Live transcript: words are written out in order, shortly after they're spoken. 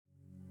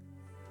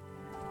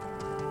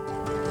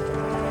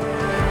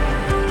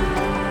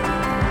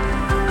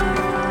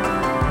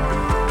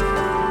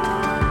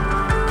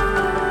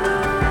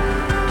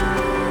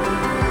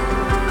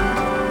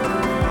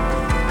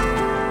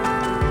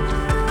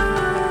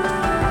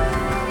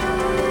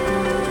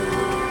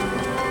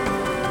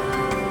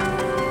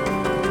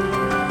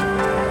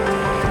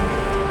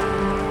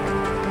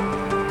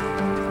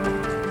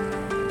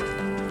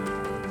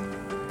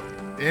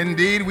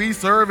indeed we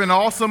serve an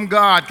awesome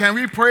God. Can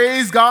we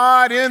praise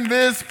God in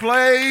this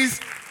place?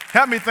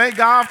 Help me thank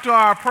God to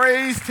our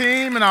praise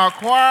team and our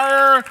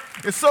choir.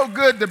 It's so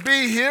good to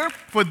be here,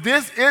 for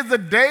this is the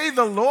day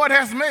the Lord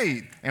has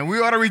made, and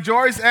we ought to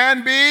rejoice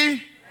and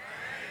be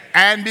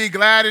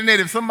glad in it.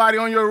 If somebody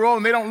on your road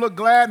and they don't look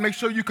glad, make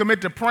sure you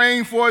commit to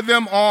praying for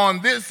them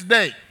on this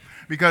day,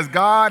 because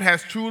God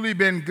has truly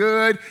been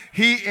good.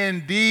 He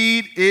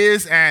indeed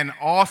is an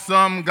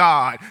awesome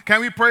God.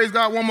 Can we praise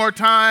God one more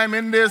time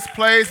in this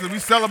place as we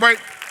celebrate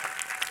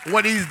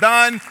what he's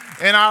done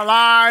in our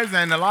lives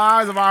and the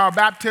lives of our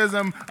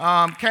baptism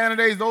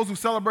candidates, those who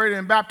celebrated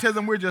in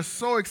baptism? We're just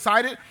so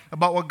excited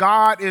about what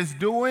God is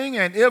doing.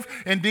 And if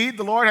indeed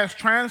the Lord has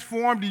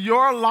transformed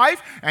your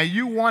life and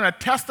you want to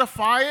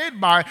testify it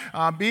by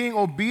being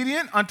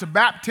obedient unto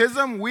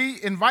baptism,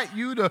 we invite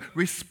you to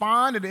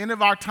respond at the end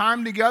of our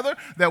time together,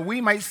 that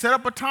we might set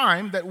up a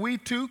time that we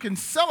too can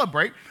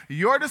celebrate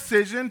your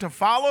decision to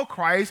follow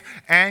Christ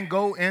and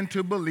go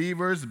into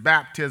believers'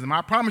 baptism.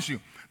 I promise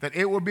you that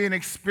it will be an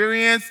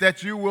experience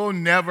that you will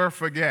never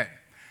forget.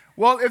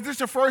 Well, if this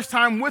is your first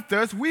time with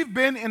us, we've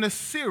been in a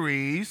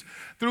series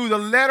through the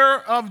letter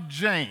of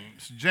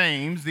James.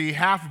 James, the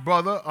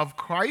half-brother of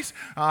Christ.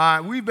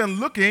 We've been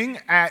looking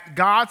at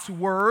God's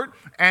word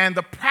and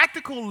the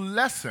practical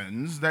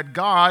lessons that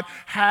God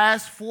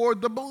has for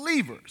the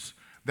believers,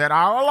 that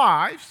our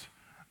lives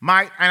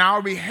might and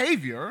our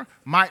behavior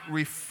might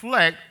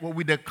reflect what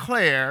we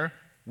declare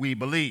we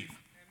believe.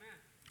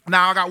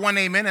 Now, I got one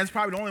amen. That's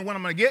probably the only one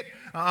I'm going to get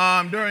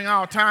during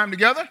our time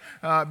together,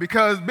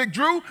 because Big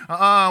Drew,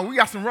 we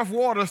got some rough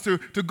waters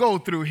to go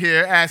through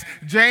here as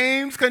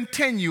James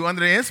continue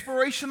under the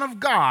inspiration of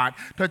God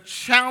to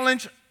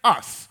challenge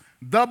us,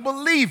 the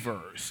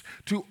believers,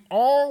 to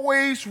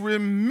always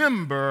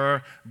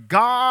remember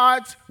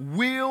God's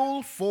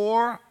will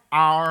for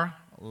our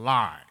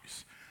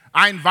lives.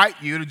 I invite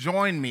you to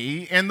join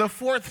me in the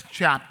 4th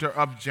chapter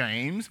of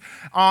James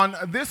on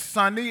this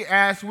Sunday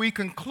as we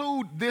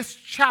conclude this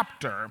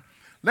chapter.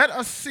 Let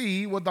us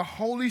see what the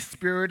Holy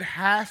Spirit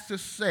has to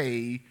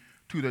say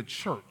to the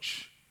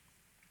church.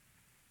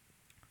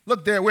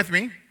 Look there with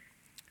me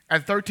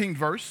at the 13th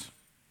verse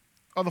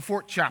of the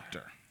 4th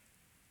chapter.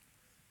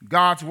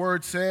 God's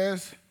word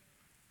says,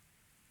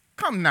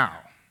 "Come now,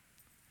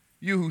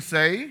 you who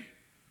say,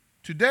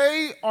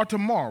 today or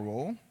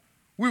tomorrow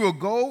we will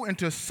go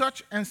into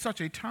such and such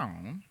a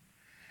town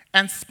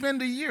and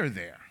spend a year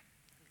there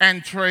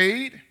and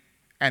trade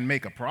and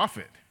make a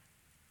profit.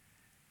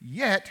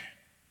 Yet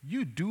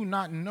you do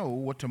not know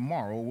what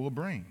tomorrow will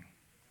bring.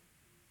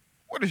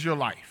 What is your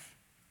life?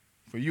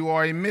 For you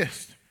are a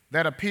mist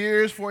that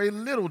appears for a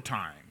little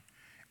time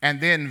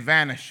and then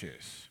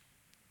vanishes.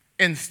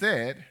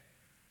 Instead,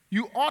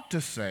 you ought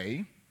to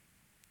say,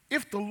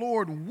 if the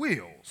Lord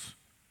wills,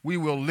 we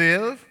will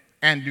live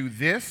and do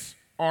this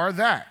or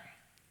that.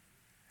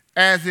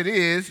 As it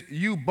is,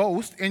 you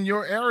boast in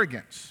your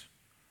arrogance.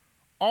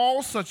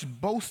 All such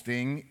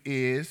boasting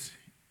is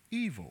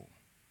evil."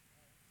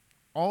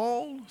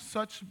 All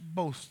such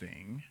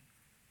boasting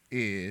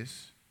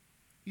is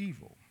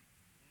evil.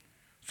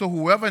 So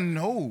whoever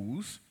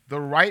knows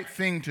the right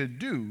thing to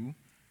do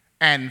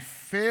and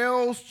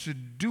fails to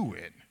do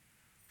it,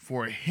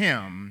 for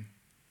him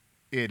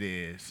it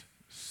is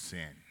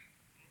sin.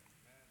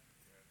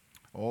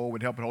 Oh,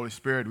 with the help of the Holy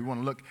Spirit, we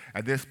want to look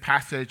at this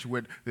passage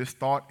with this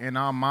thought in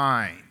our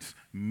minds: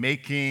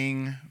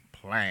 making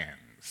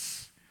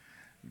plans.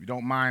 If you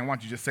don't mind, why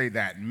don't you just say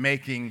that?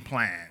 Making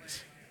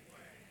plans.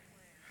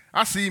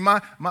 I see my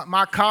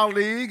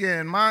colleague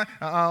and one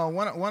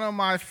of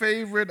my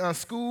favorite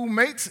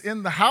schoolmates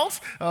in the house,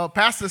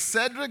 Pastor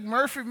Cedric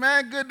Murphy.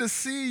 Man, good to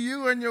see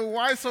you and your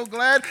wife. So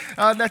glad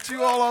that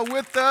you all are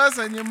with us,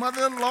 and your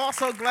mother-in-law.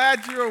 So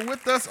glad you are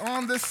with us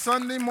on this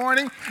Sunday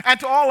morning. And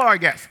to all our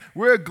guests,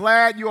 we're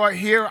glad you are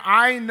here.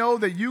 I know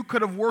that you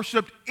could have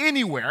worshiped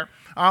anywhere,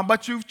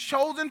 but you've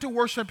chosen to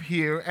worship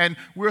here, and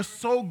we're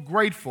so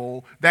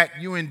grateful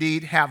that you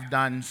indeed have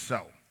done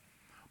so.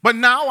 But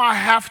now I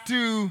have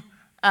to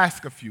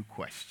ask a few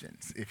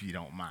questions, if you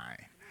don't mind.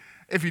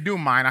 If you do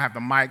mind, I have the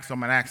mic, so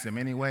I'm going to ask them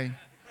anyway.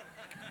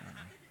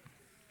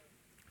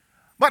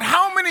 But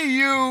how many of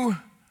you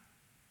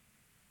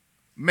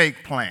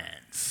make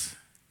plans?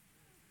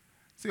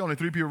 See, only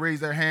 3 people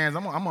raise their hands.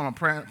 I'm going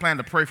to plan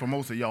to pray for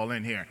most of y'all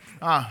in here.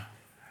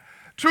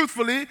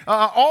 Truthfully,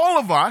 all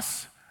of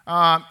us,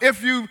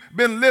 if you've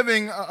been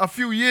living a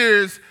few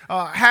years,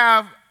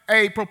 have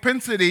a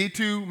propensity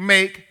to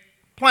make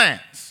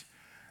plans.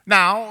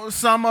 Now,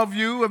 some of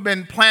you have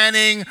been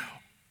planning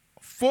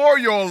for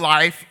your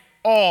life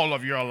all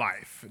of your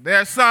life.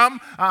 There's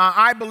some,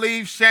 I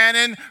believe,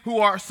 Shannon, who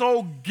are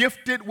so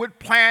gifted with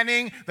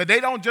planning that they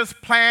don't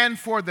just plan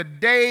for the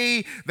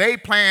day, they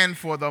plan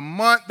for the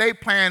month, they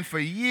plan for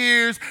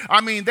years.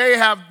 I mean, they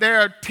have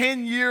their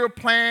 10-year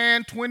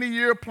plan,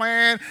 20-year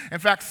plan. In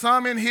fact,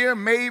 some in here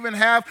may even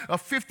have a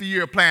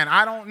 50-year plan.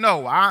 I don't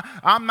know.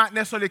 I'm not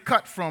necessarily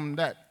cut from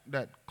that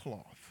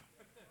cloth.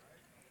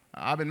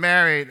 I've been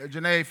married,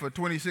 Janae, for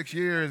 26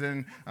 years,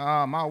 and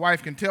my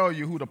wife can tell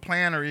you who the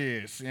planner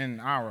is in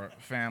our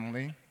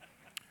family.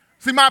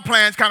 See, my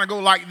plans kind of go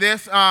like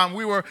this.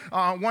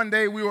 One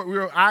day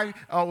I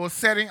was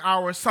setting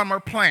our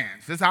summer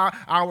plans. This is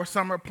our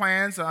summer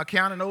plans.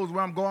 Kiana knows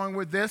where I'm going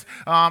with this.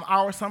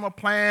 Our summer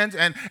plans,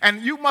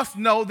 and you must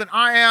know that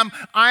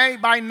I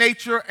by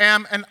nature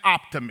am an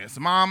optimist.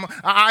 Mom,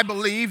 I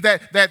believe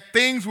that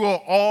things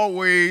will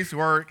always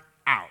work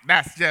out.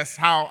 That's just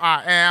how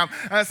I am.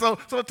 And so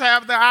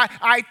Tabitha,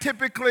 I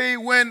typically,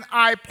 when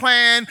I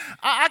plan,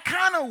 I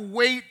kind of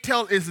wait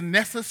till it's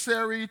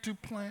necessary to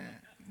plan.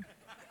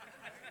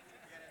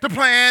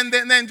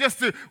 Then just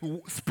to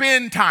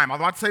spend time. I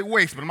was about to say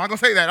waste, but I'm not going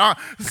to say that.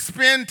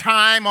 Spend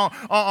time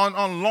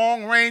on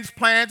long-range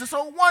plans. And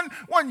so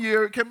one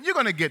year, Kim, you're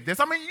going to get this.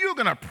 I mean, you're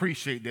going to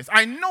appreciate this.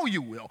 I know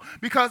you will,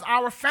 because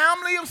our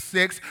family of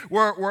 6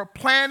 were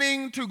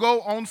planning to go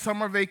on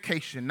summer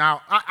vacation.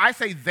 Now, I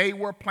say they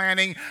were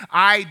planning.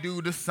 I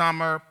do the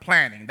summer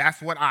planning.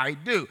 That's what I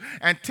do.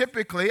 And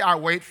typically, I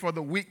wait for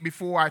the week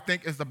before I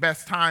think is the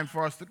best time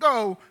for us to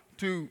go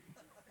to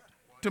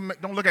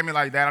don't look at me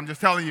like that. I'm just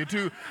telling you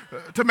to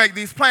make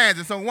these plans.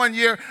 And so one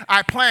year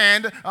I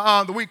planned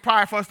the week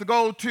prior for us to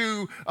go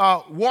to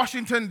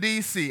Washington,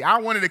 D.C. I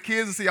wanted the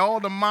kids to see all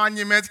the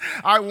monuments.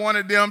 I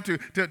wanted them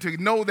to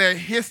know their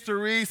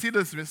history, see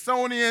the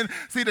Smithsonian,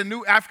 see the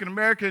new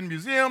African-American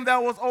museum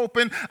that was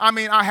open. I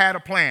mean, I had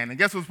a plan. And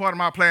guess what part of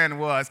my plan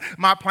was?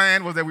 My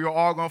plan was that we were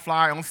all going to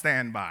fly on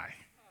standby.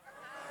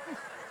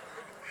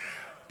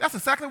 That's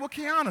exactly what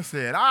Kiana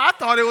said. I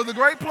thought it was a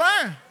great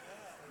plan.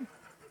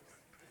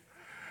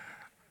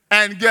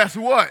 And guess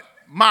what?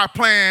 My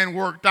plan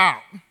worked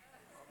out.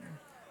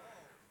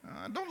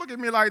 Don't look at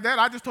me like that.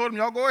 I just told them,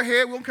 y'all go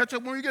ahead. We'll catch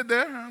up when we get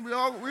there.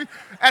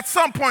 At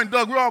some point,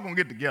 Doug, we're all going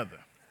to get together.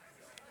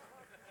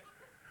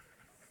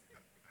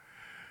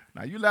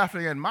 Now, you're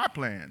laughing at my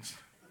plans.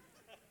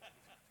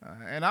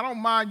 And I don't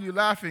mind you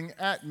laughing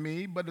at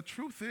me, but the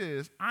truth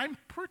is, I'm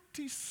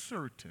pretty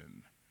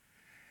certain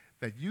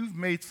that you've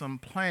made some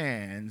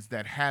plans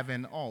that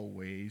haven't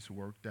always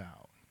worked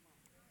out.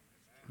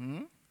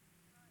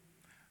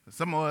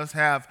 Some of us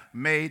have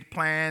made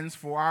plans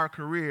for our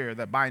career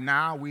that by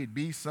now we'd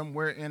be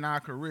somewhere in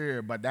our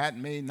career, but that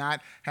may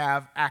not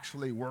have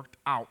actually worked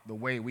out the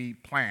way we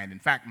planned. In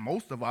fact,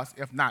 most of us,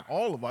 if not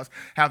all of us,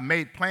 have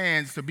made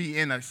plans to be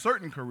in a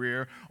certain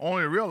career,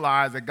 only to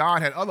realize that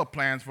God had other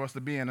plans for us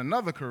to be in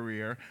another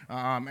career,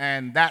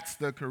 and that's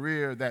the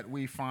career that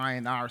we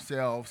find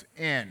ourselves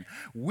in.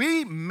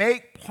 We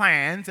make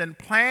plans, and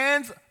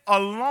plans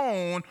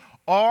alone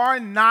are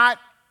not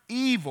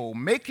evil.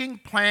 Making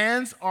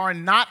plans is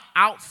not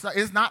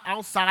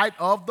outside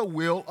of the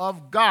will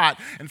of God.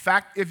 In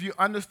fact, if you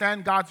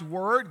understand God's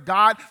word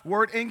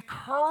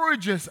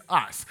encourages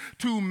us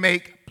to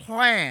make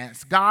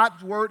plans.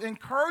 God's word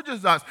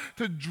encourages us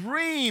to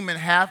dream and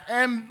have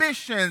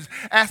ambitions,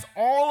 as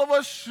all of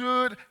us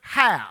should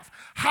have.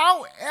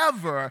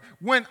 However,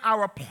 when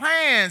our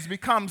plans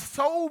become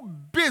so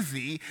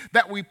busy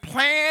that we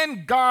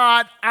plan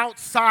God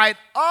outside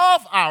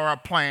of our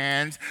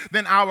plans,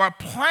 then our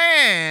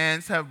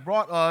plans have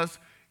brought us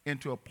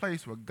into a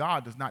place where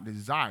God does not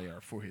desire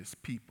for his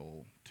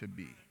people to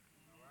be.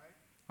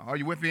 Are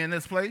you with me in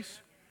this place?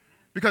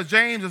 Because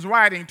James is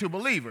writing to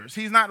believers.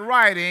 He's not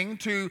writing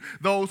to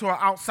those who are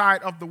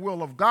outside of the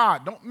will of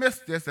God. Don't miss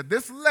this, that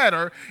this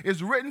letter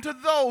is written to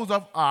those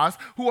of us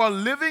who are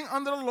living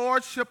under the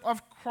lordship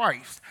of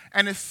Christ.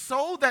 And it's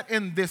so that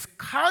in this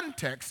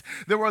context,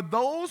 there were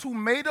those who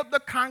made up the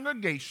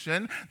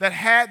congregation that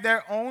had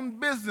their own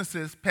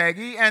businesses,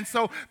 Peggy. And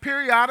so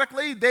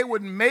periodically, they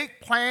would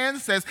make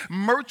plans as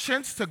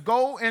merchants to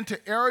go into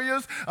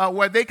areas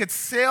where they could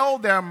sell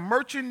their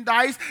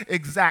merchandise,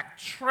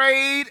 exact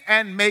trade,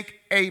 and make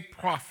a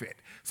profit.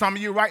 Some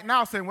of you right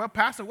now saying, well,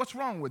 Pastor, what's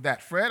wrong with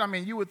that, Fred? I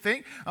mean, you would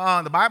think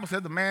the Bible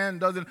says the man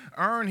doesn't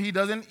earn, he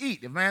doesn't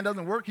eat. If man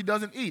doesn't work, he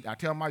doesn't eat. I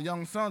tell my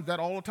young sons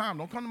that all the time.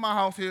 Don't come to my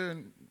house here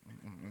and,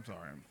 I'm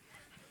sorry.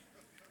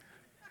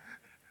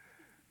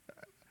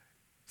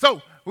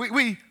 So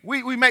we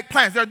make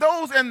plans. There are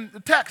those in the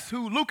text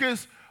who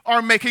Lucas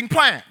are making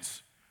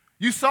plans.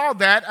 You saw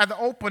that at the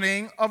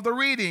opening of the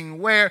reading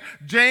where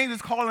James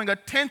is calling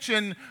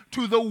attention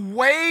to the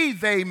way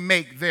they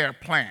make their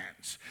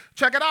plans.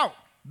 Check it out.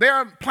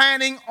 They're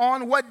planning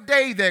on what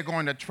day they're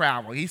going to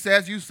travel. He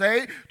says, you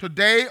say,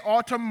 today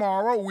or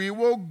tomorrow we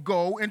will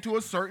go into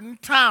a certain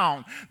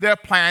town. They're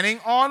planning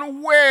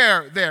on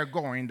where they're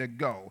going to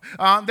go.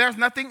 There's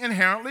nothing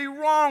inherently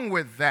wrong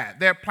with that.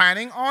 They're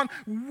planning on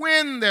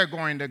when they're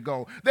going to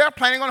go. They're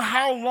planning on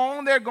how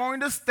long they're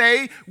going to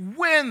stay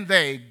when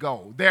they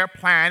go. They're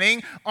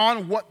planning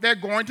on what they're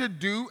going to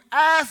do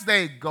as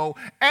they go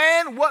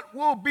and what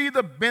will be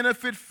the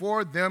benefit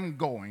for them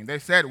going. They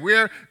said,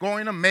 we're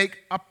going to make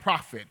a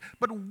profit.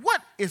 But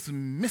what is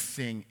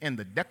missing in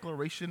the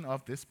declaration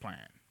of this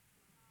plan?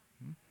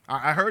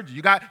 I heard you.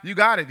 You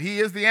got it. He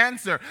is the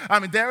answer. I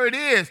mean, there it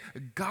is.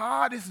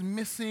 God is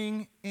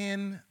missing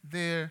in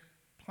their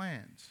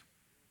plans.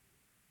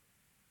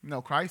 You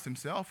know, Christ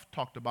himself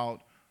talked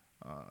about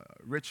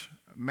rich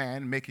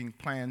man making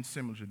plans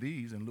similar to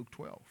these in Luke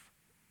 12.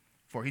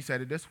 For he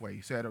said it this way.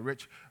 He said a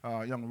rich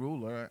young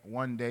ruler,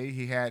 one day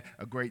he had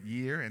a great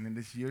year, and in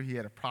this year he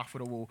had a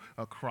profitable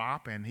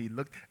crop, and he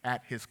looked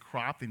at his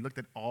crop, and he looked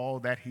at all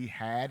that he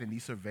had, and he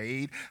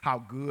surveyed how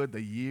good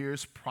the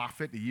year's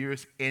profit, the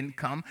year's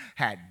income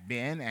had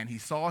been, and he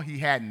saw he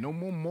had no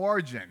more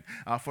margin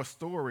for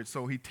storage.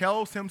 So he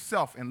tells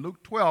himself in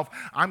Luke 12,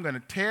 I'm going to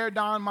tear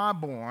down my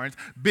barns,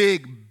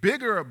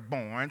 bigger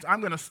barns. I'm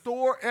going to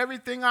store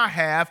everything I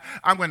have.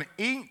 I'm going to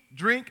eat,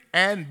 drink,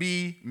 and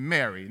be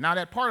merry. Now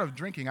that part of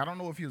drinking, I don't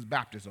know if he was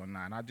Baptist or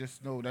not. I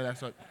just know that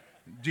that's what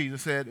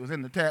Jesus said. It was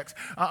in the text.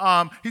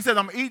 He said,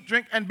 I'm going to eat,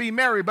 drink, and be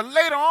merry. But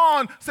later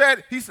on,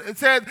 he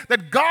said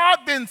that God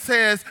then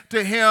says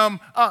to him,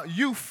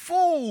 you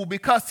fool,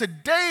 because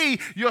today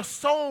your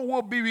soul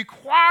will be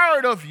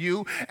required of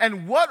you,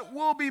 and what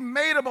will be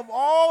made of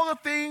all the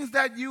things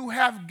that you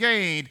have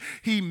gained?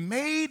 He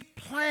made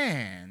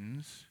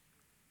plans,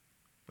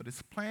 but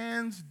his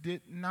plans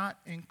did not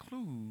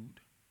include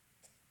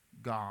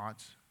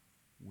God's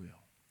will.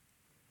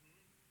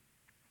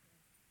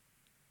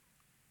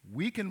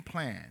 We can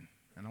plan,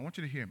 and I want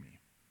you to hear me.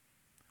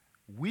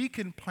 We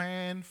can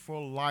plan for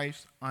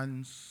life's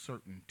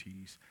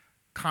uncertainties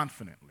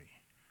confidently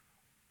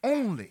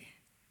only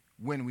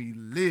when we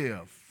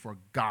live for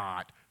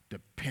God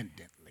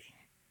dependently.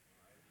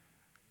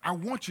 I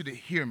want you to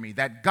hear me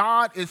that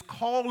God is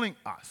calling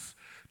us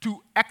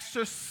to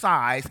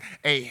exercise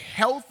a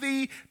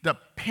healthy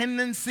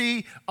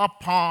dependency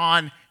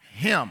upon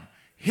Him,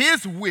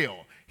 His will,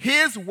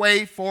 His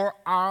way for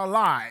our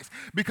lives.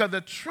 Because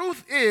the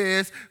truth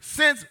is,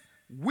 since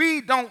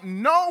we don't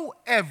know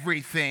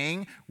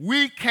everything,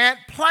 we can't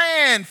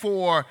plan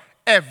for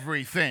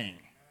everything.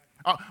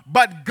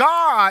 But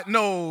God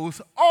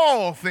knows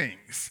all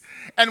things.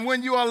 And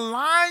when you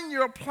align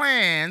your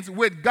plans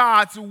with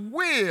God's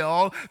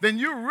will, then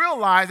you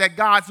realize that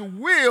God's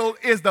will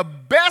is the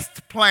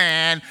best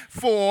plan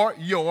for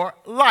your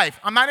life.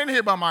 I'm not in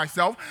here by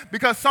myself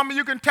because some of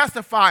you can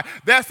testify.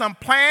 There's some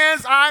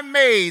plans I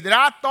made that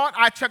I thought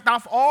I checked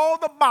off all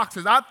the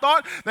boxes. I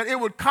thought that it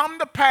would come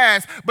to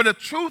pass. But the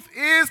truth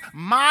is,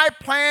 my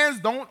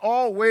plans don't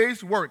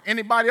always work.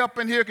 Anybody up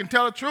in here can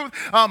tell the truth?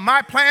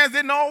 My plans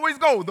didn't always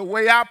go the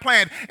way I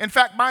planned. In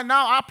fact, by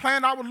now, I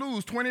planned I would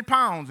lose 20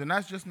 pounds, and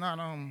that's just not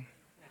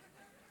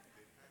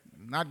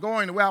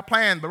going the way I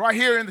planned. But right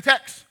here in the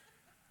text,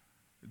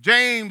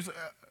 James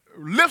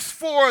lifts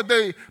for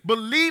the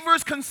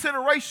believer's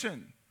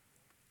consideration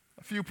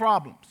a few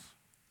problems.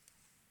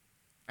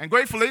 And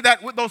gratefully,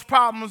 that with those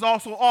problems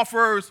also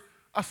offers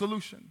a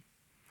solution.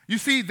 You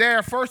see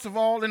there, first of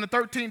all, in the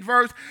 13th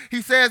verse,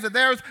 he says that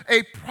there's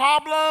a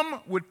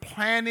problem with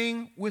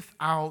planning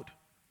without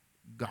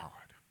God.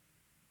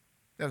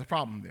 There's a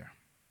problem there.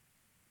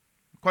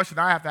 The question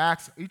I have to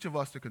ask each of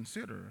us to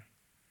consider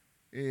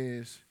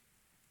is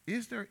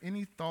there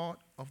any thought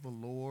of the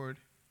Lord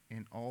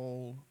in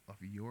all of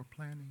your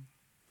planning?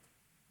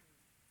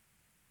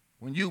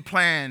 When you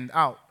planned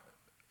out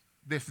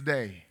this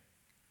day,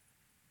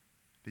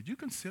 did you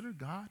consider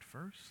God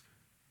first?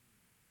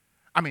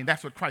 I mean,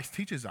 that's what Christ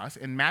teaches us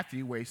in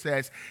Matthew, where he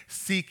says,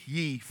 seek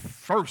ye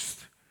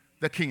first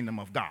the kingdom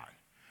of God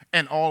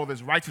and all of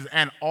his righteousness,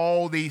 and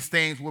all these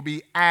things will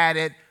be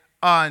added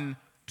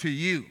unto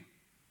you.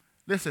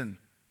 Listen,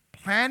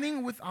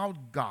 planning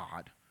without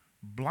God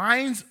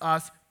blinds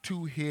us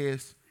to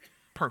his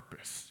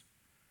purpose.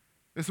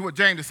 This is what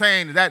James is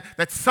saying,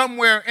 that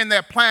somewhere in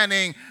their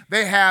planning,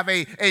 they have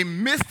a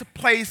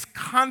misplaced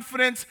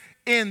confidence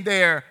in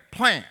their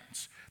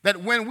plans.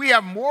 That when we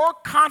have more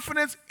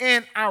confidence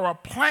in our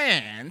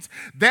plans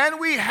than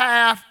we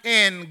have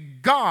in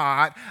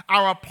God,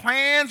 our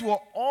plans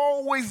will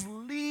always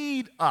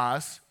lead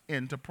us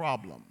into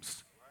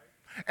problems.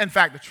 In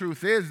fact, the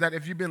truth is that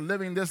if you've been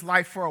living this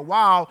life for a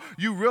while,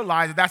 you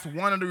realize that that's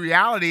one of the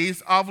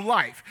realities of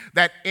life,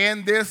 that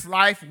in this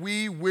life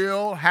we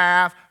will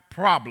have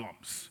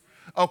problems.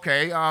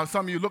 Okay,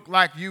 some of you look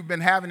like you've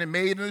been having it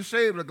made in the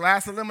shade with a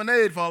glass of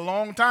lemonade for a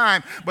long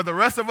time, but the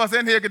rest of us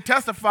in here can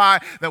testify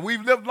that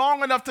we've lived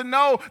long enough to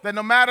know that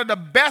no matter the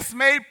best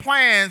made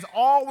plans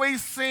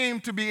always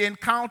seem to be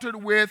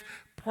encountered with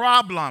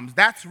problems.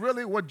 That's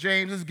really what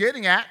James is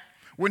getting at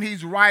when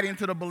he's writing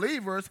to the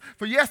believers.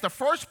 For yes, the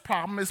first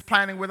problem is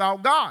planning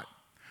without God.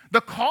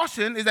 The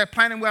caution is that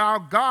planning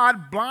without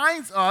God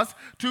blinds us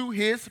to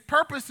his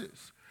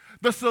purposes.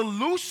 The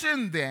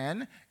solution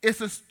then is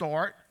to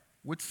start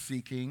with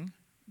seeking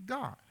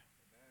God.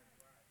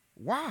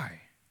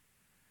 Why?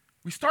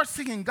 We start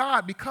seeking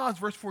God because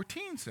verse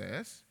 14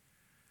 says,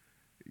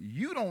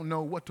 you don't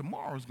know what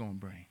tomorrow's going to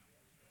bring.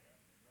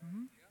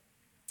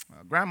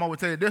 Grandma would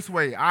say it this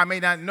way, I may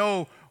not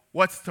know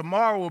what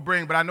tomorrow will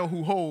bring, but I know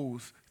who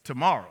holds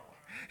tomorrow.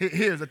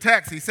 Here's a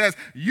text. He says,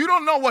 you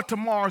don't know what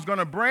tomorrow is going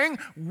to bring.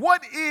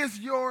 What is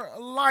your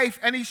life?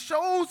 And he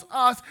shows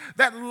us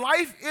that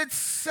life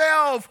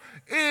itself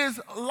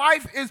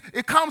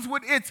it comes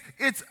with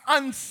its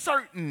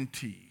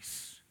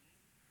uncertainties.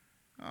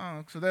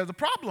 So there's a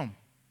problem.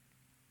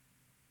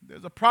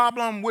 There's a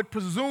problem with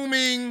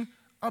presuming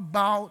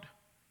about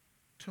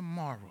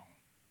tomorrow.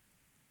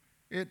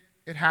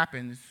 It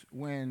happens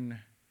when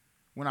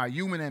our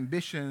human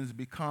ambitions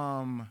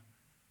become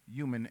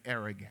human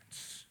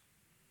arrogance.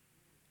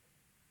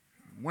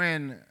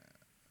 When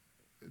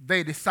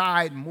they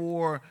decide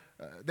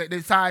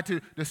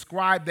to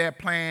describe their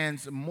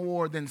plans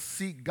more than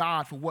seek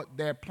God for what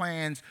their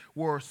plans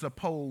were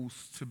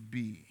supposed to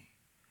be.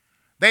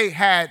 They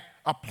had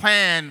a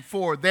plan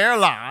for their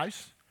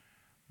lives,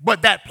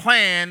 but that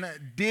plan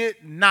did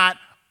not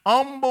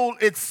humble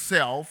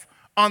itself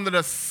under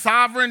the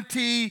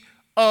sovereignty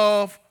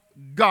of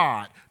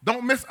God.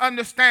 Don't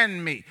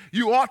misunderstand me.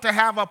 You ought to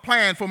have a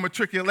plan for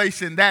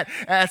matriculation that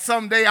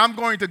someday I'm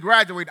going to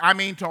graduate. I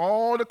mean, to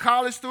all the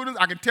college students,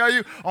 I can tell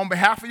you on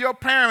behalf of your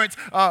parents,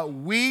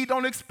 we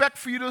don't expect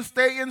for you to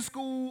stay in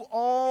school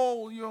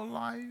all your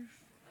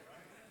life.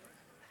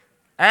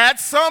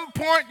 At some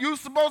point, you're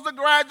supposed to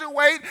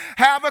graduate,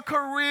 have a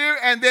career,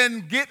 and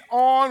then get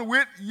on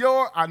with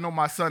your, I know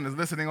my son is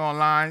listening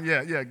online.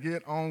 Yeah,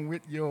 get on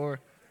with your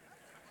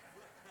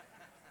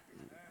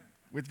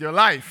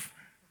life.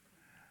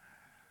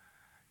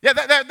 Yeah,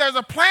 there's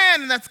a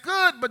plan, and that's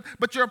good,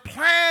 but your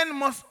plan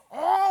must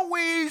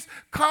always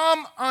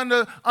come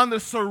under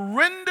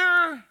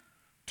surrender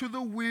to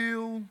the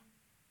will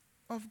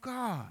of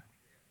God.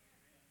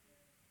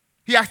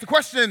 He asked the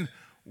question,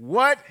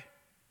 what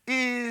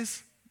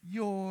is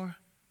your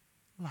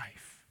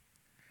life?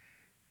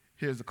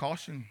 Here's the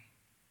caution.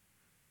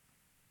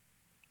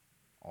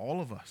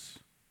 All of us,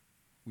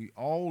 we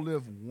all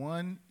live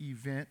one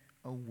event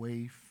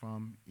away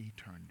from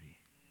eternity.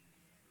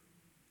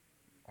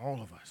 All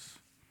of us.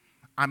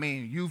 I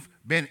mean, you've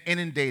been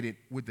inundated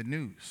with the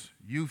news.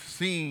 You've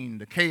seen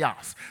the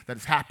chaos that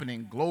is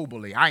happening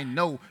globally. I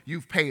know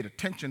you've paid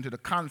attention to the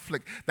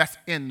conflict that's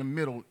in the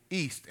Middle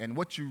East. And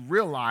what you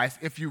realize,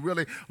 if you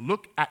really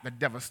look at the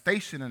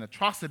devastation and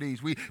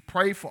atrocities, we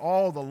pray for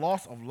all the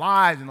loss of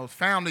lives and those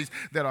families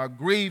that are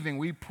grieving.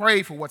 We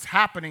pray for what's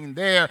happening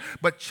there.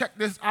 But check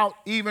this out,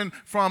 even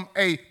from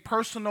a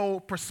personal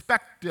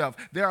perspective.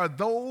 There are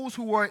those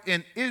who are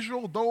in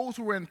Israel, those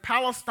who are in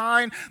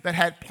Palestine that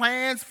had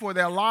plans for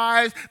their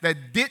lives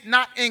that did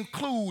not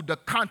include the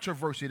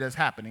controversy that's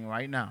happening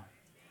right now.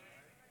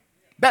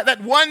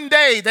 That one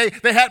day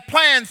they had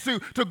plans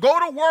to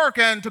go to work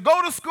and to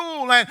go to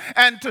school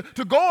and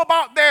to go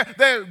about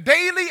their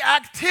daily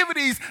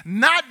activities,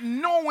 not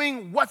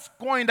knowing what's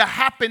going to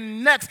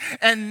happen next.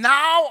 And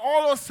now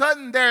all of a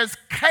sudden there's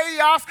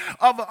chaos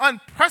of an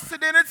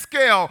unprecedented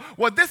scale.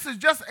 Well, this is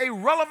just a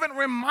relevant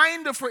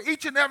reminder for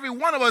each and every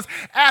one of us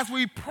as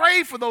we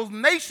pray for those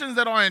nations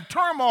that are in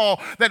turmoil,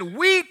 that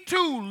we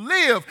too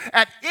live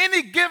at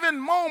any given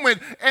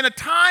moment in a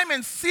time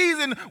and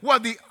season where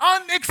the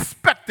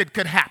unexpected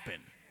could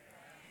happen.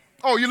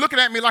 Oh, you're looking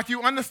at me like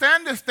you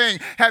understand this thing.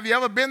 Have you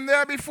ever been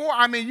there before?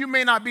 I mean, you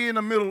may not be in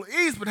the Middle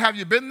East, but have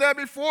you been there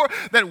before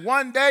that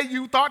one day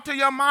you thought to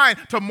your mind,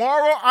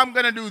 tomorrow I'm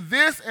going to do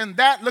this and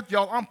that. Look,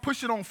 y'all, I'm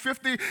pushing on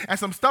 50 and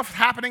some stuff's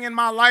happening in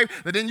my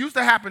life that didn't used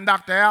to happen,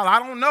 Dr. Al. I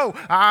don't know.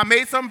 I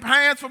made some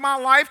plans for my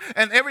life,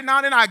 and every now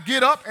and then I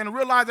get up and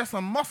realize there's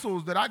some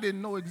muscles that I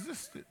didn't know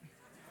existed.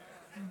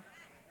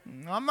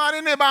 I'm not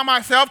in there by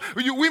myself.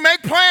 We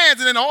make plans,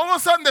 and then all of a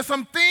sudden there's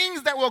some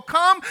things that will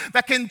come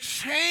that can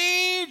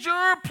change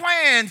your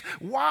plans.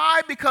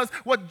 Why? Because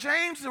what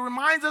James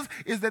reminds us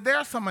is that there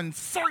are some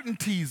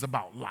uncertainties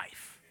about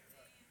life.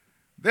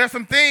 There are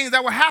some things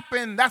that will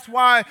happen. That's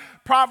why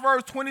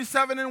Proverbs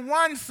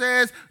 27:1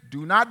 says,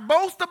 do not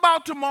boast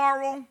about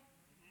tomorrow,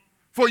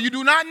 for you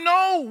do not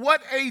know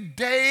what a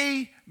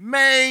day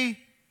may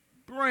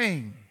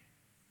bring.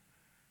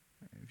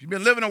 If you've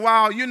been living a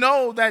while, you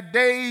know that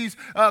days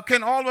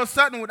can all of a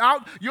sudden,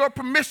 without your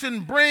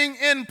permission, bring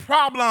in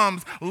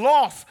problems,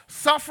 loss,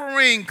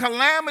 suffering,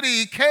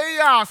 calamity,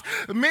 chaos.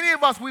 Many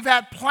of us, we've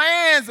had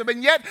plans,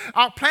 and yet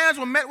our plans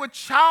were met with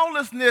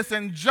childlessness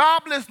and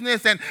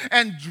joblessness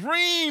and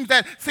dreams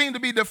that seemed to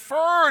be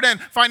deferred and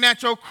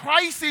financial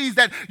crises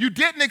that you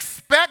didn't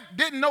expect,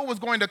 didn't know was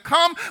going to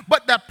come,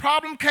 but that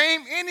problem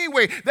came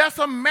anyway. There are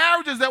some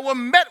marriages that were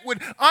met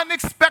with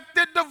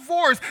unexpected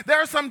divorce. There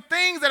are some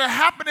things that have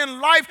happened in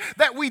life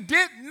that we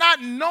did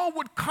not know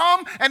would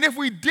come, and if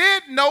we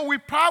did know, we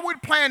probably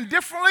would plan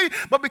differently,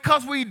 but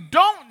because we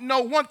don't know,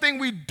 one thing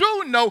we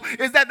do know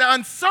is that the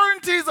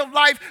uncertainties of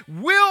life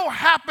will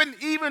happen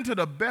even to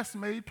the best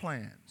made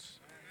plans.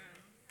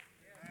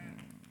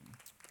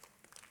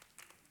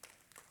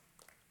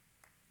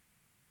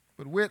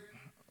 But with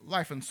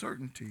life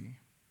uncertainty,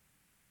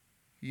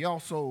 he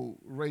also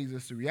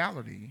raises the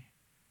reality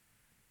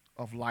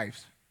of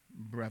life's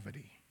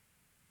brevity.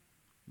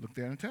 Look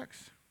there in the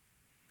text.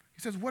 He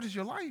says, what is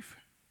your life?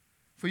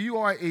 For you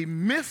are a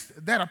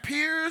mist that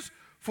appears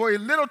for a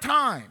little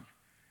time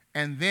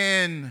and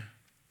then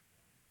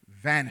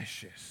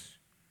vanishes.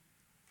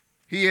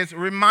 He is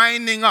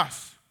reminding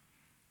us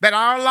that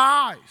our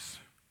lives,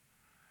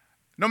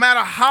 no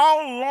matter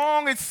how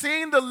long it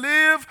seemed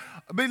to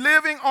be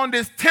living on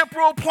this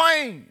temporal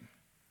plane,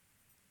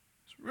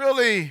 it's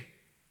really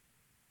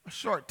a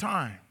short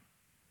time.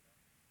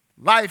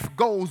 life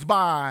goes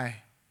by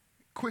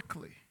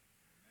quickly.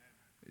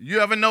 You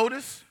ever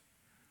notice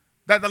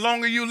that the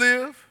longer you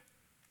live,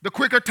 the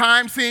quicker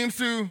time seems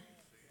to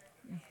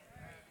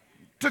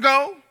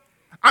go?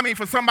 I mean,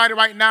 for somebody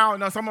right now,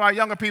 some of our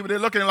younger people, they're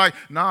looking like,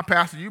 nah,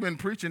 Pastor, you've been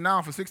preaching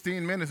now for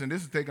 16 minutes, and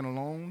this is taking a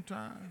long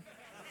time.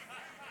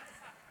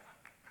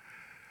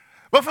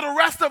 But for the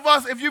rest of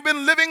us, if you've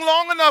been living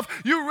long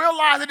enough, you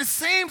realize that it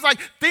seems like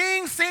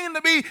things seem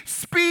to be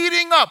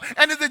speeding up.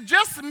 And is it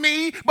just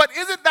me, but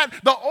is it that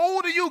the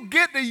older you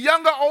get, the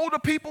younger older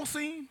people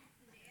seem?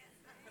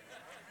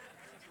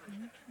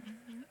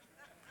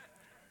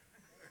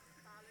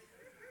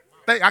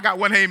 I got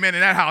one amen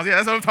in that house. Yeah,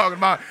 that's what I'm talking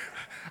about.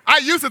 I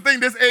used to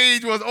think this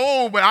age was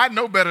old, but I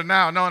know better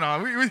now.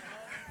 No,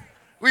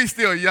 we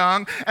still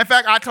young. In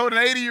fact, I told an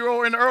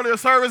 80-year-old in the earlier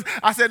service,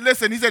 I said,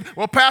 listen, he said,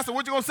 well, Pastor,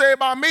 what you going to say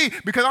about me?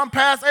 Because I'm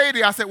past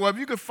 80. I said, well, if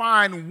you could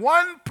find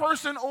one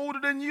person older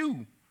than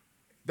you,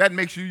 that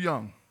makes you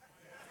young.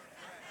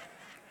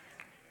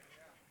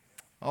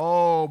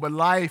 Oh, but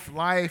life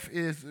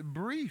is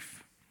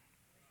brief.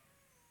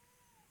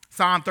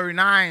 Psalm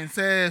 39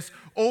 says,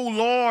 O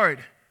Lord,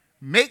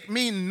 make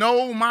me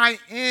know my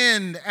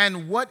end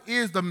and what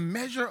is the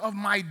measure of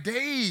my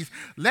days.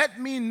 Let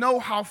me know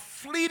how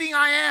fleeting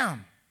I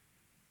am.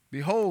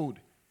 Behold,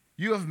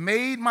 you have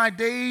made my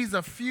days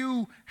a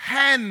few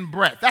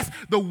handbreadth. That's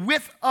the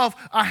width of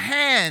a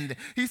hand.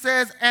 He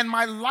says, and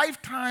my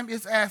lifetime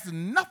is as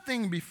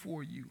nothing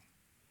before you.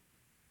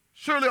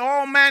 Surely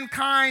all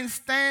mankind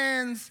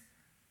stands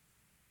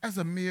as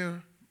a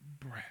mere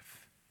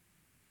breath.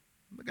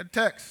 Look at the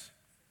text.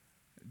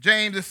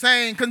 James is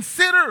saying,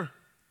 consider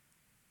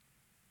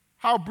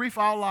how brief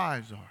our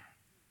lives are.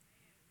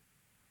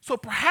 So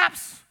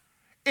perhaps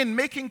in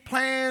making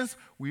plans,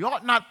 we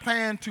ought not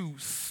plan to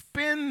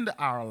spend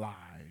our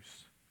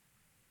lives,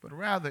 but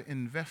rather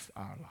invest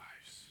our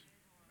lives.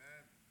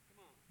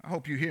 I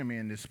hope you hear me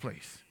in this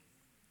place.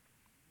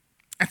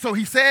 And so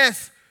he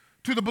says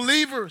to the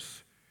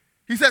believers,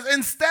 he says,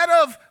 instead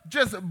of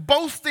just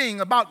boasting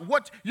about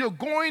what you're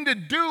going to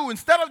do,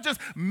 instead of just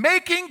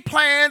making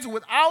plans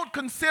without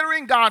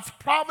considering God's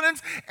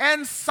providence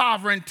and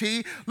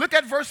sovereignty, look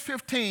at verse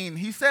 15.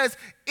 He says,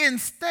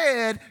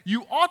 instead,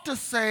 you ought to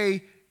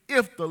say,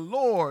 if the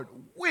Lord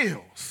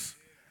wills.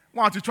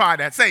 Why don't you try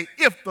that? Say,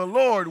 if the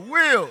Lord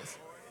wills.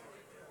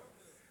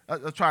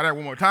 Let's try that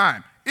one more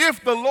time.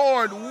 If the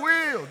Lord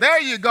will.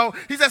 There you go.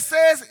 He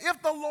says,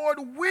 if the Lord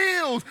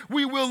wills,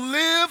 we will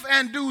live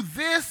and do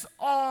this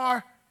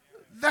or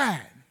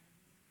that.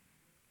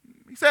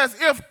 He says,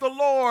 if the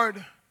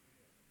Lord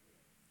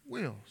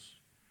wills.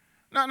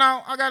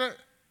 Now I got to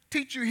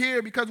teach you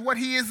here, because what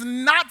he is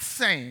not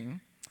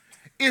saying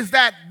is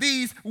that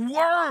these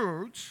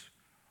words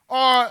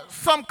are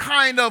some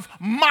kind of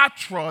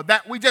mantra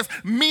that we just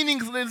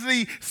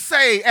meaninglessly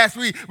say as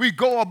we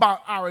go about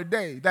our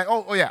day. That,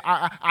 oh yeah,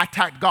 I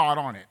tacked God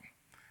on it.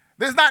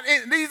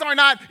 These are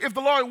not, if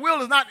the Lord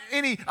will, is not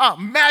any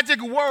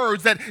magic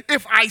words that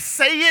if I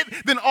say it,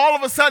 then all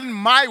of a sudden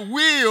my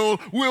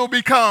will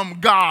become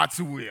God's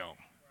will.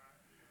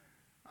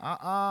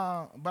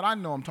 But I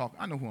know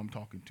who I'm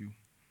talking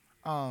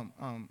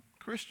to.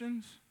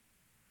 Christians,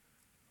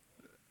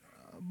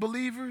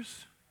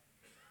 believers.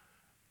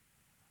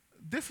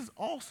 This is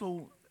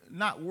also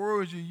not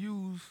words you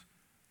use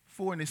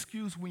for an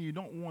excuse when you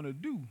don't want to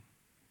do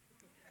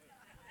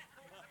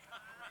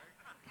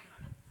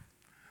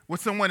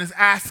what someone is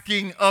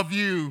asking of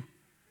you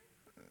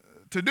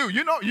to do.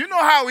 You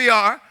know how we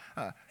are.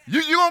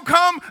 You gonna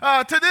come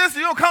to this?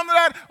 You gonna come to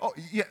that? Oh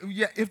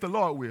yeah. If the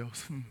Lord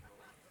wills.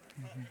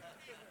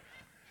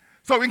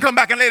 So we can come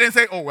back and later and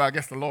say, oh well, I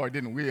guess the Lord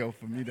didn't will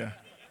for me to.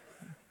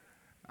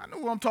 I know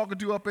who I'm talking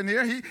to up in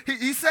here.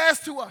 He says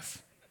to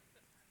us.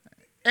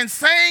 And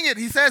saying it,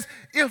 he says,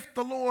 if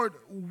the Lord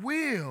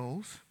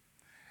wills,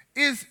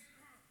 is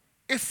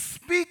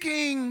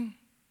speaking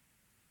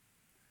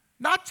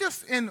not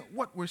just in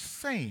what we're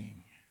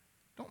saying.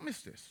 Don't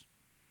miss this.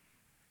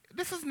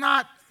 This is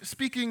not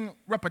speaking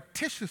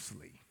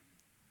repetitiously,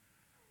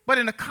 but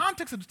in the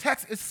context of the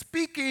text, it's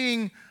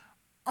speaking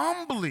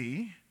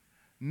humbly,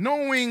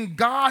 knowing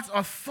God's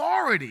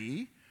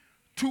authority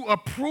to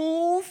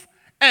approve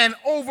and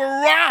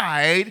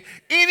override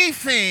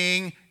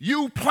anything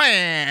you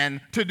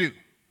plan to do.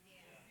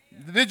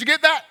 Did you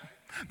get that?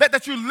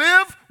 That you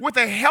live with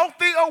a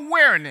healthy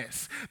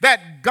awareness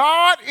that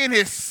God in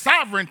his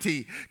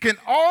sovereignty can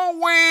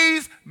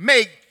always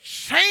make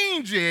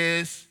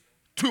changes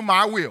to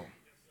my will.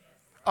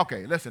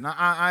 Okay, listen,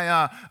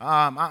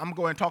 I'm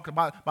going to talk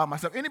about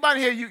myself. Anybody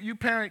here, you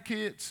parent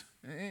kids?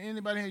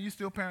 Anybody here, you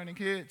still parenting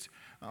kids?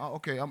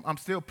 Okay, I'm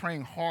still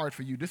praying hard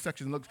for you. This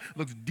section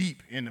looks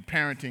deep in the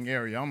parenting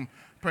area. I'm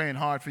praying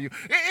hard for you.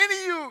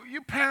 Any of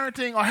you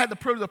parenting or had the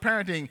privilege of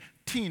parenting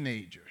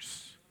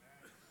teenagers?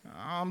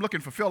 I'm looking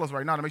for fellas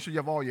right now to make sure you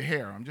have all your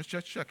hair. I'm just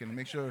checking to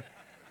make sure.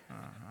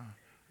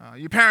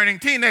 You're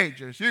parenting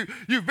teenagers.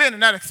 You've been in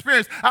that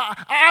experience.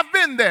 I've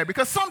been there,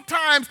 because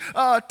sometimes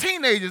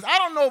teenagers, I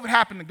don't know if it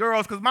happened to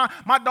girls, because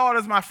my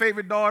daughter's my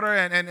favorite daughter,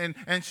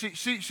 and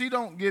she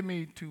don't give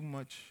me too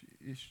much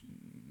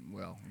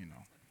well,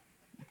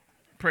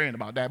 praying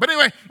about that. But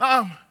anyway,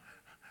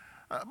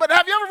 but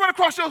have you ever run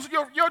across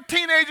your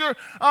teenager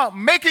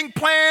making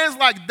plans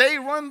like they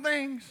run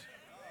things?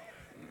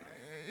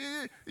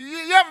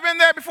 You ever been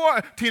there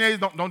before? Teenagers,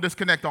 don't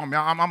disconnect on me.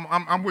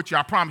 I'm with you.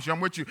 I promise you,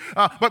 I'm with you.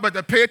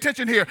 But pay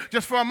attention here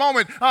just for a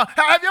moment.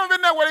 Have you ever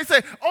been there where they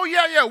say, "Oh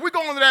yeah, we're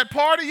going to that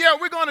party. Yeah,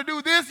 we're going to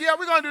do this. Yeah,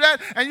 we're going to do that,"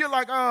 and you're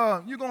like,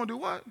 "You going to do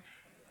what?"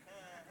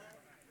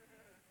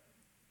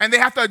 And they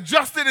have to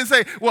adjust it and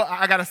say, "Well,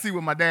 I got to see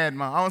what my dad and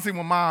mom. I want to see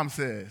what mom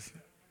says."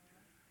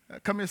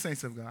 Come here,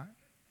 saints of God.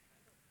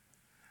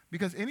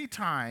 Because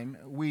anytime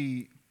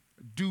we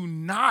do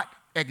not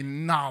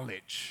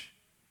acknowledge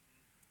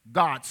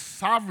God's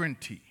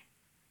sovereignty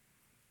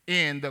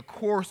in the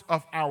course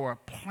of our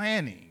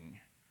planning,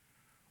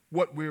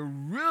 what we're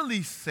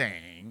really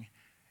saying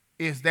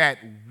is that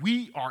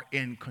we are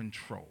in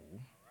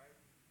control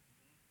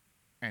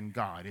and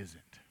God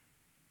isn't.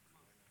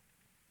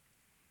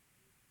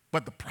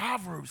 But the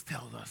Proverbs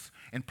tells us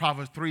in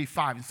Proverbs 3,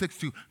 5, and 6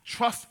 to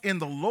trust in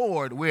the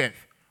Lord with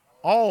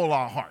all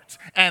our hearts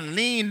and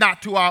lean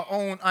not to our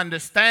own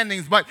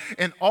understandings, but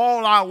in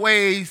all our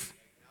ways,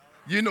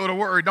 you know the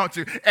word, don't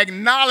you?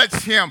 Acknowledge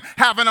him.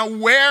 Have an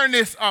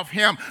awareness of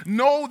him.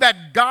 Know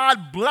that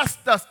God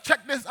blessed us.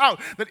 Check this out.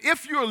 That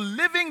if you're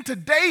living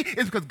today,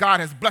 it's because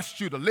God has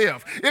blessed you to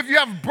live. If you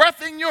have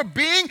breath in your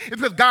being, it's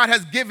because God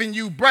has given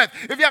you breath.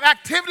 If you have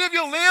activity of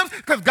your limbs,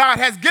 it's because God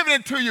has given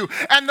it to you.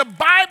 And the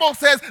Bible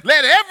says,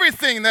 let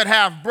everything that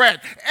have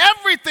breath,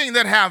 everything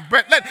that have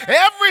breath, let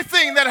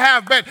everything that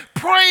have breath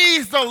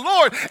praise the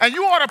Lord. And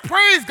you ought to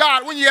praise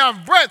God when you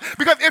have breath,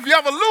 because if you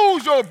ever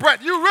lose your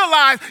breath, you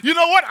realize, you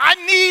know what? I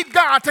need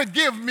God to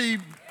give me.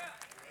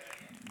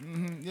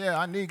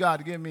 I need God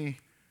to give me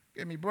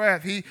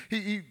breath.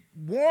 He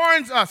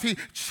warns us. He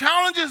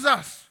challenges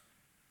us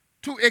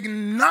to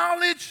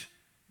acknowledge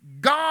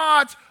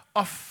God's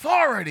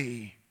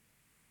authority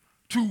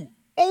to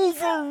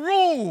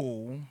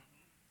overrule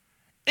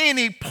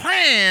any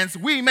plans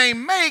we may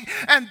make.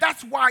 And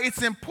that's why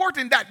it's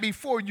important that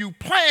before you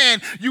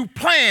plan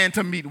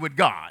to meet with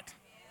God.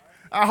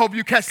 I hope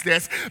you catch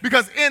this,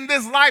 because in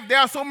this life there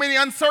are so many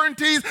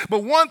uncertainties,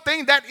 but one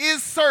thing that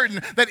is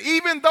certain, that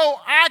even though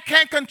I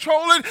can't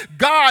control it,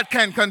 God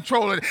can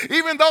control it.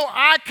 Even though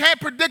I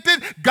can't predict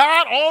it,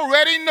 God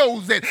already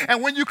knows it.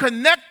 And when you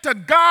connect to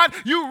God,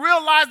 you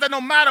realize that no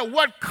matter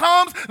what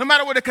comes, no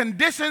matter what the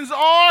conditions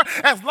are,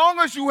 as long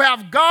as you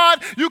have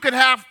God, you can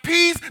have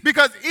peace,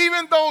 because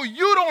even though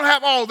you don't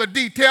have all the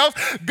details,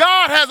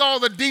 God has all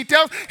the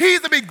details.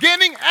 He's the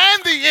beginning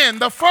and the end,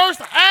 the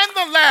first and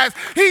the last.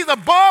 He's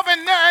above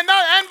and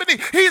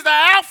beneath. He's the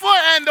Alpha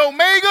and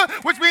Omega,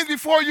 which means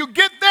before you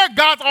get there,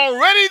 God's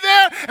already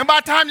there. And by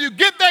the time you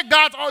get there,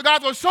 God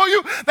will show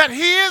you that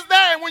he is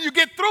there. And when you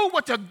get through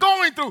what you're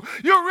going through,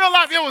 you'll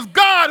realize it was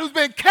God who's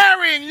been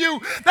carrying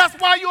you. That's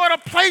why you ought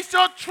to place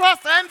your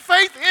trust and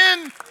faith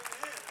in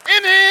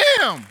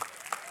him.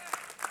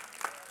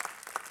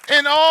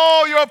 In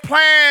all your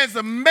plans,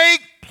 make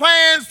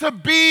plans to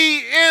be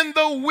in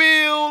the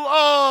will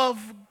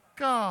of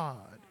God.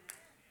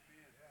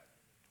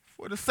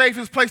 For the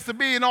safest place to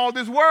be in all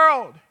this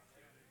world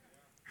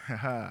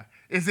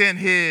is in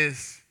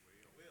his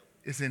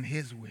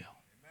will.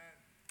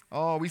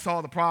 Oh, we saw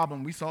the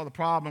problem. We saw the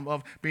problem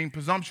of being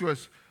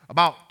presumptuous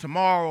about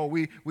tomorrow.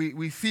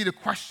 We see the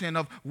question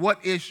of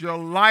what is your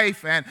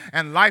life,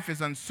 and life is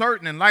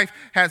uncertain, and life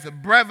has a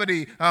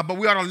brevity, but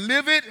we ought to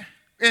live it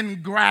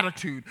in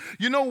gratitude.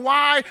 You know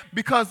why?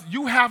 Because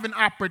you have an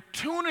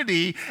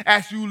opportunity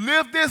as you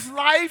live this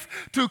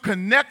life to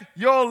connect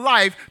your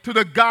life to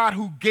the God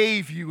who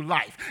gave you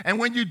life. And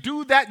when you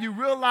do that, you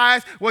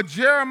realize what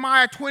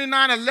Jeremiah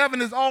 29:11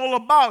 is all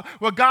about,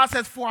 where God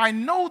says, "For I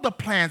know the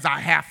plans I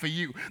have for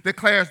you,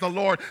 declares the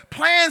Lord.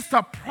 Plans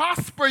to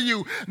prosper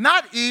you,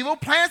 not evil,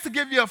 plans to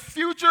give you a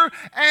future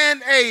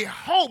and a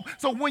hope."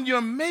 So when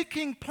you're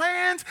making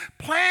plans,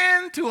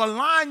 plan to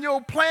align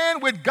your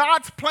plan with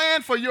God's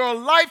plan for your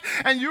life.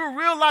 And you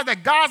realize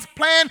that God's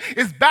plan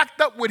is backed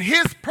up with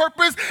his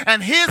purpose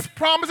and his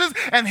promises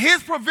and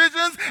his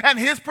provisions and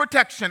his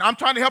protection. I'm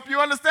trying to help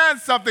you understand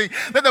something,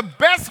 that the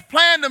best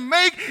plan to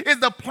make is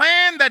the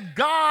plan that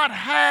God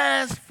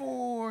has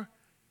for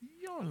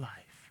your life.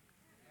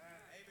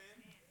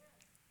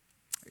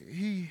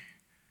 He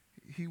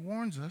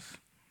warns us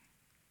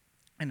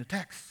in the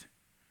text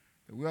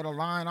that we ought to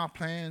align our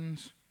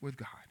plans with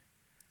God.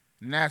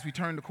 And as we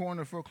turn the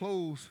corner for a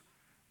close,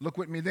 look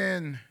with me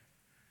then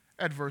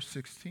at verse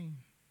 16.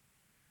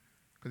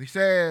 Because he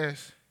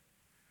says,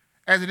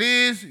 "As it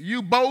is,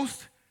 you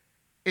boast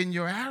in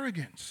your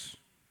arrogance."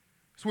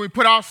 So we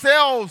put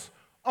ourselves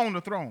on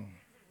the throne.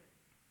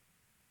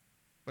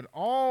 But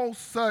all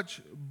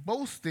such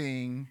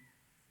boasting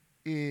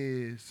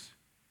is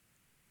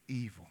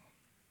evil.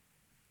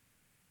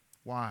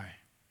 Why?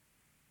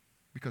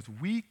 Because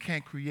we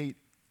can't create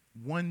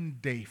one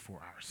day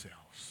for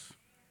ourselves.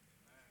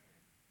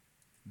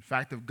 In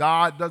fact, if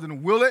God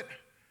doesn't will it,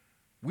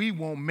 we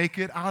won't make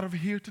it out of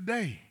here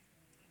today.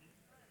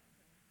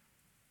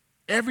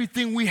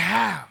 Everything we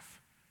have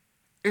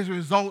is a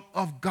result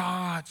of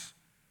God's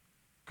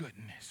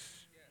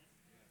goodness.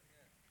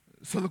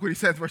 So look what he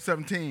says, verse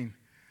 17.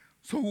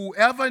 So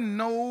whoever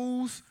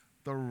knows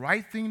the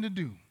right thing to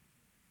do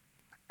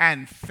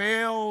and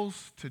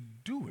fails to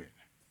do it,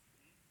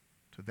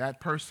 to that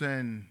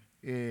person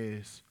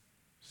is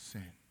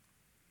sin.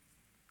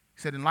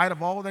 He said, in light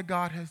of all that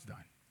God has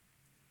done,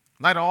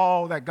 in light of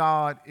all that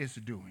God is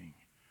doing,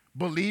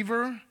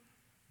 believer,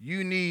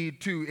 you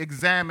need to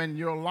examine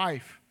your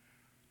life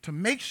to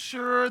make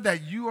sure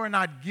that you are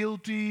not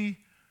guilty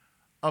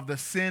of the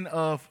sin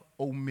of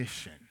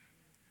omission.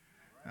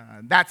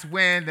 That's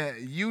when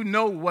you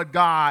know what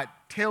God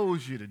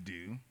tells you to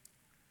do,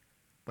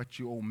 but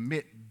you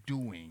omit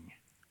doing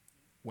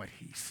what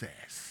he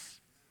says.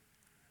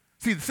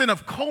 See, the sin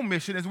of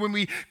commission is when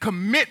we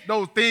commit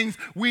those things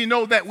we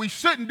know that we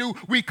shouldn't do,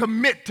 we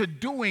commit to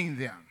doing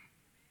them.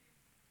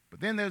 But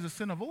then there's a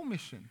sin of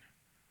omission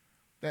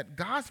that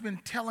God's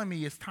been telling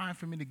me it's time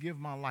for me to give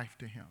my life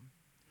to him.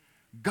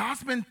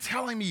 God's been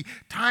telling me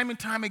time and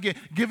time again,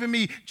 giving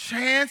me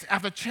chance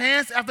after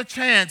chance after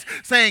chance,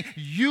 saying,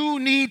 you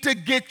need to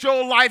get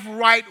your life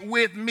right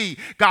with me.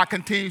 God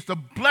continues to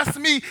bless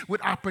me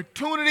with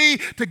opportunity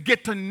to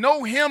get to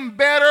know him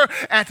better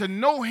and to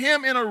know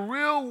him in a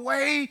real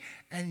way.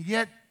 And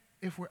yet,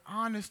 if we're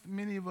honest,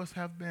 many of us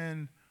have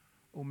been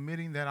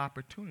omitting that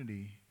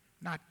opportunity,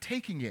 not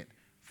taking it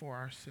for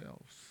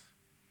ourselves.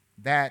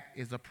 That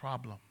is a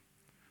problem.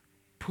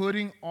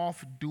 Putting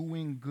off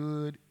doing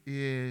good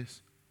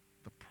is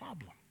the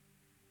problem.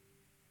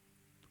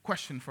 The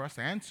question for us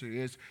to answer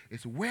is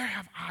where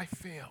have I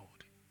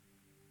failed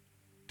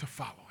to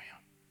follow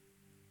him?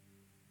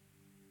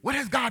 What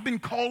has God been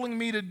calling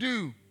me to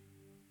do?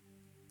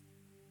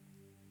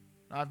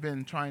 I've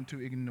been trying to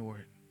ignore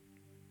it.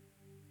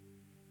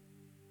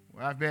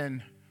 I've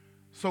been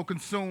so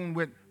consumed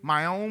with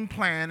my own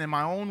plan and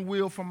my own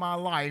will for my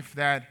life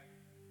that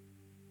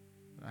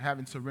I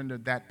haven't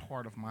surrendered that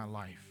part of my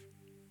life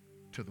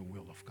to the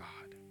will of God.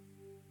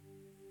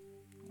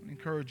 I want to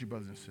encourage you,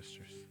 brothers and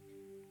sisters,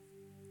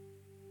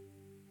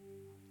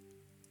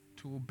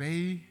 to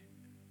obey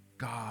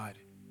God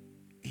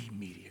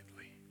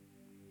immediately.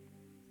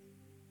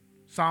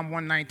 Psalm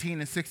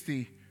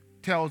 119:60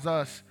 tells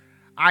us,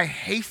 I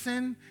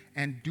hasten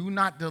and do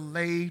not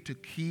delay to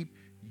keep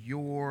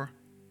your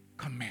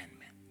commandments.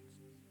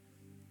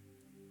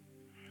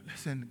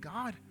 Listen,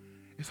 God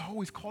is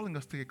always calling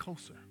us to get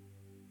closer.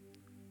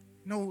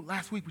 No,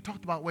 last week we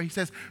talked about where he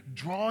says,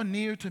 draw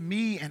near to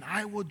me and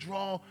I will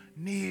draw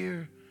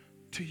near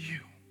to you.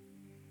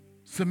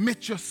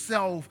 Submit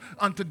yourself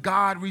unto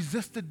God,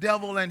 resist the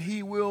devil, and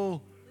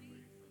he'll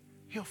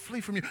flee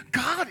from you.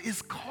 God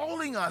is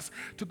calling us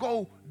to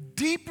go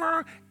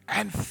deeper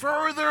and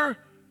further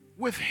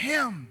with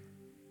him.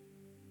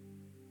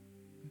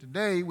 And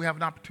today we have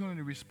an opportunity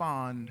to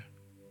respond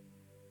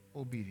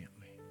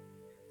obediently.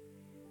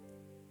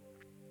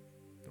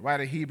 The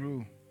writer of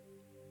Hebrew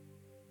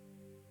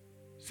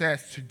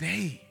says,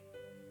 today,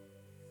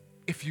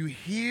 if you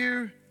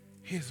hear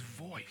his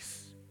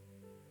voice,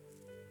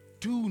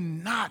 do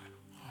not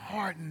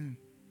harden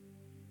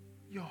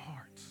your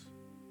hearts.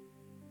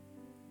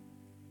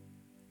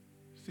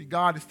 See,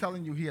 God is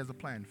telling you he has a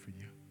plan for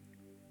you.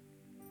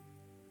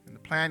 And the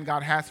plan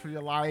God has for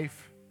your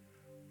life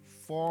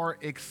far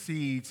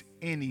exceeds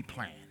any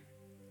plan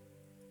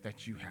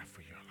that you have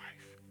for your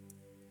life.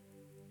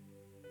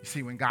 You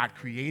see, when God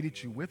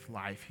created you with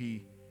life,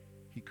 he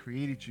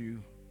created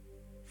you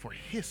for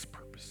his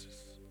purposes.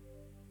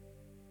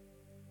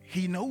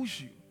 He knows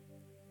you.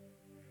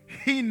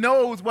 He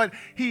knows what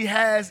he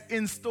has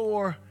in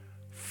store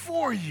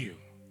for you.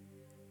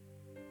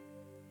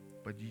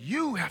 But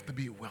you have to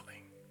be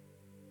willing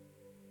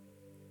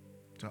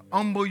to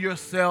humble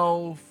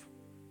yourself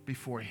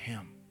before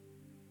him.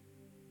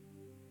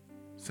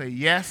 Say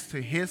yes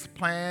to his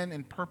plan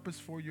and purpose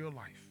for your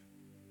life.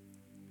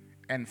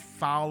 And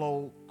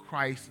follow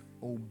Christ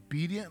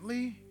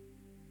obediently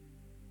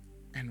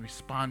and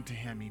respond to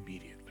him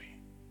immediately.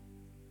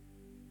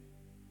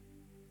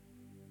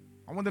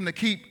 I want them to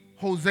keep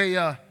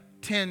Hosea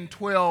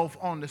 10:12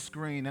 on the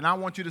screen, and I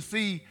want you to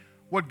see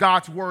what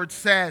God's word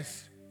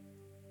says.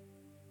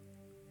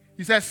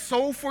 He says,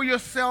 sow for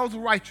yourselves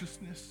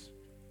righteousness,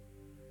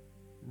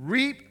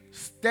 reap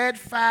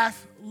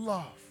steadfast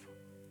love.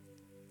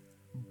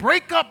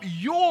 Break up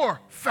your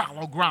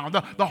fallow ground,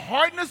 the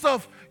hardness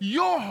of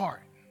your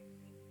heart,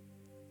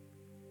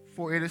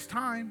 for it is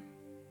time.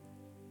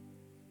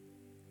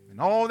 And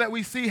all that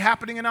we see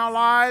happening in our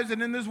lives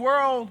and in this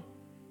world,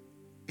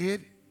 it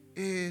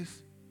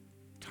is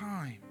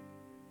time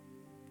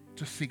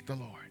to seek the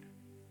Lord,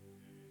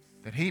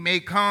 that he may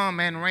come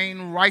and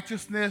rain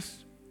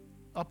righteousness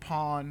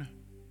upon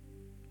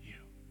you.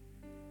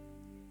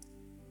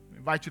 I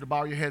invite you to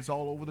bow your heads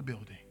all over the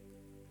building,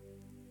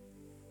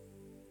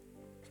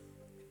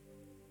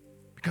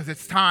 because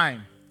it's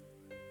time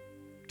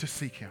to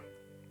seek him.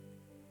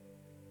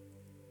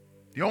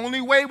 The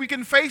only way we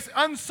can face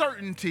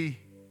uncertainty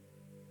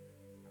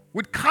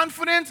with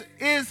confidence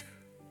is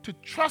to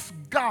trust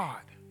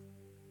God,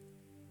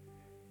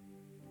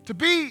 to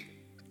be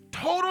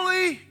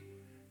totally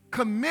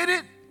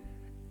committed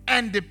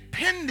and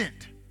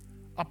dependent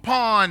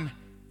upon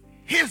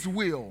His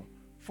will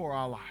for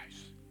our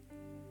lives.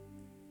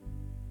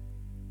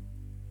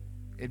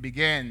 It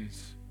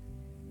begins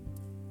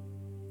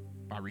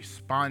by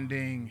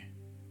responding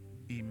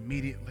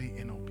immediately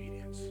in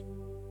obedience.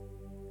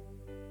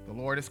 The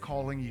Lord is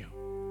calling you.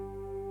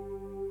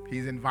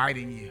 He's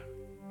inviting you.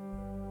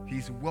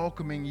 He's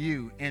welcoming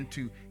you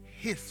into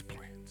His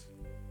plans.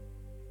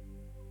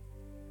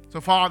 So,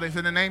 Father, it's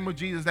in the name of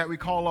Jesus that we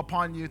call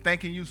upon you,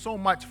 thanking you so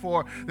much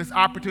for this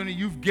opportunity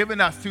you've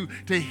given us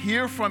to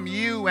hear from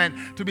you and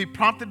to be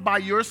prompted by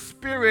your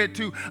Spirit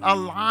to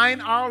align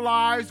our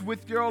lives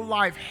with your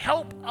life.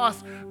 Help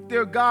us,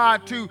 dear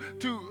God, to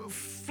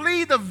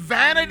flee the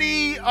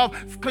vanity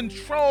of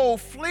control,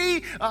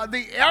 flee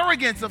the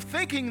arrogance of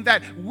thinking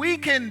that we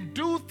can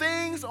do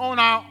things on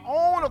our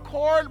own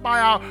accord, by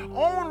our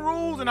own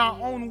rules and our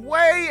own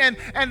way, and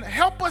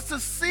help us to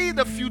see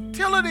the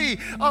futility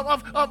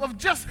of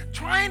just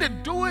trying to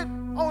do it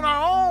on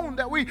our own,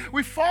 that we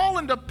fall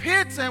into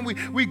pits and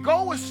we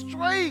go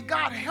astray.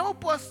 God,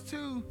 help us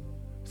to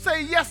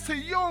say yes to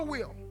your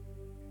will.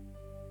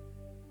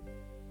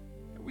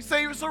 We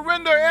say we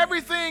surrender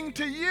everything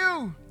to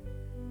you,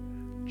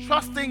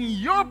 trusting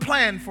your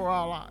plan for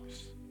our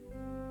lives.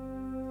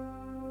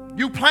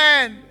 You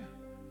planned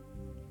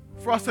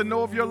for us to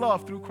know of your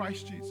love through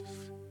Christ Jesus.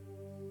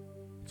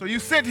 So you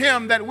sent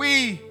him that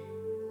we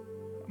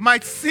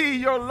might see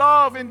your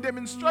love in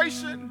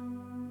demonstration.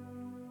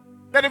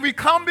 That if we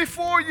come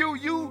before you,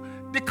 you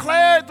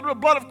declared through the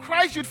blood of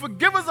Christ, you'd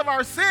forgive us of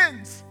our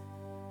sins.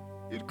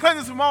 You'd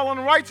cleanse us from all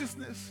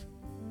unrighteousness.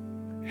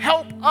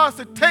 Help us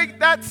to take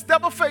that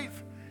step of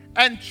faith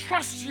and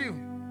trust you.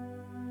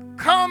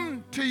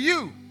 Come to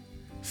you.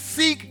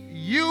 Seek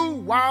you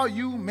while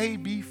you may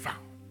be found.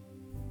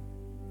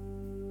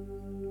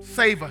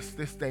 Save us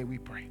this day, we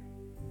pray.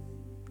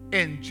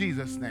 In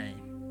Jesus'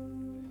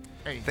 name,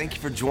 amen. Thank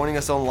you for joining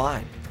us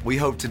online. We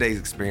hope today's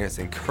experience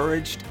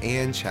encouraged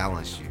and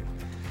challenged you.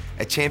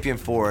 At Champion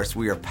Forest,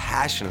 we are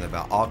passionate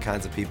about all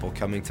kinds of people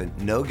coming to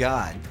know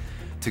God,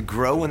 to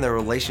grow in their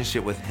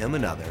relationship with Him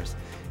and others,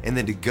 and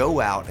then to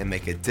go out and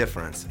make a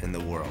difference in the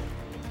world.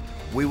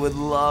 We would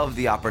love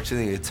the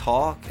opportunity to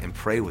talk and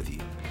pray with you.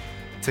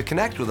 To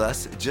connect with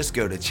us, just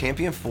go to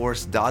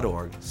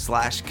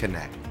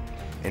championforest.org/connect.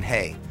 And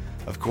hey,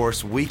 of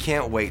course, we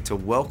can't wait to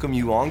welcome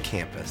you on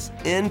campus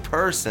in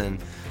person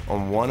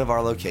on one of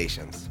our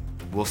locations.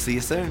 We'll see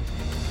you soon.